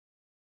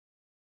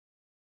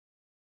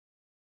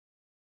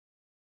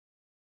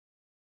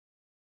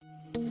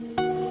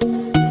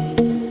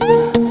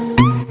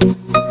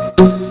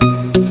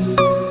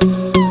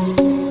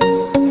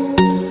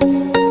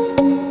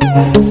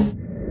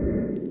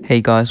Hey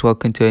guys,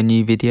 welcome to a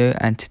new video,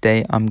 and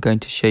today I'm going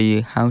to show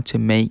you how to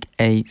make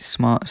a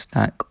smart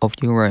stack of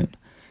your own.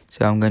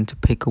 So I'm going to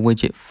pick a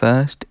widget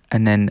first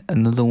and then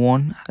another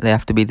one. They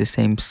have to be the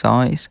same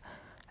size,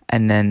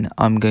 and then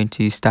I'm going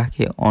to stack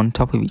it on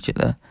top of each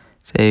other.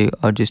 So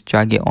I'll just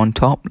drag it on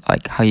top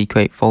like how you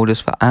create folders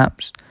for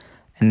apps,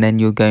 and then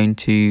you're going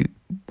to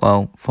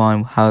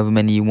find however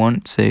many you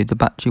want. So the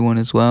battery one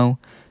as well,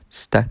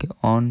 stack it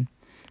on.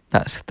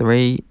 That's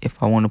 3.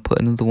 If I want to put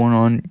another one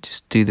on,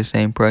 just do the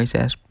same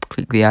process.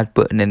 Click the add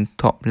button in the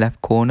top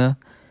left corner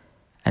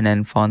and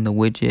then find the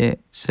widget.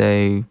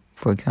 So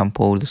for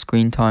example, the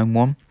screen time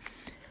one,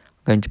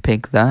 I'm going to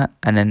pick that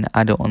and then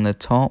add it on the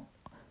top.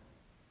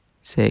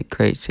 So it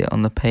creates it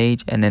on the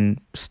page, and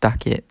then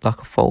stack it like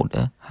a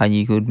folder, how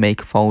you would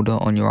make a folder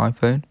on your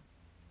iPhone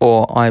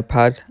or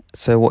iPad.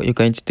 So what you're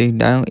going to do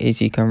now is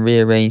you can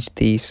rearrange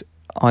these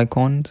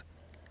icons,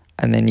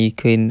 and then you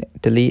can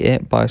delete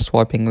it by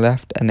swiping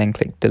left and then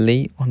click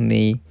delete on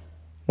the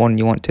one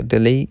you want to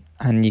delete,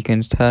 and you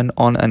can turn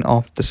on and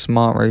off the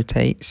smart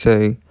rotate.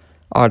 So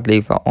I'd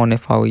leave that on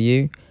if I were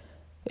you.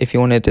 If you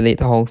want to delete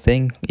the whole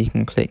thing, you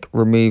can click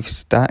remove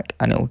stack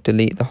and it will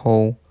delete the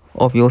whole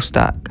of your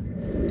stack.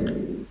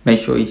 Make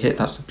sure you hit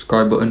that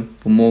subscribe button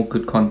for more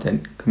good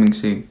content coming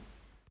soon.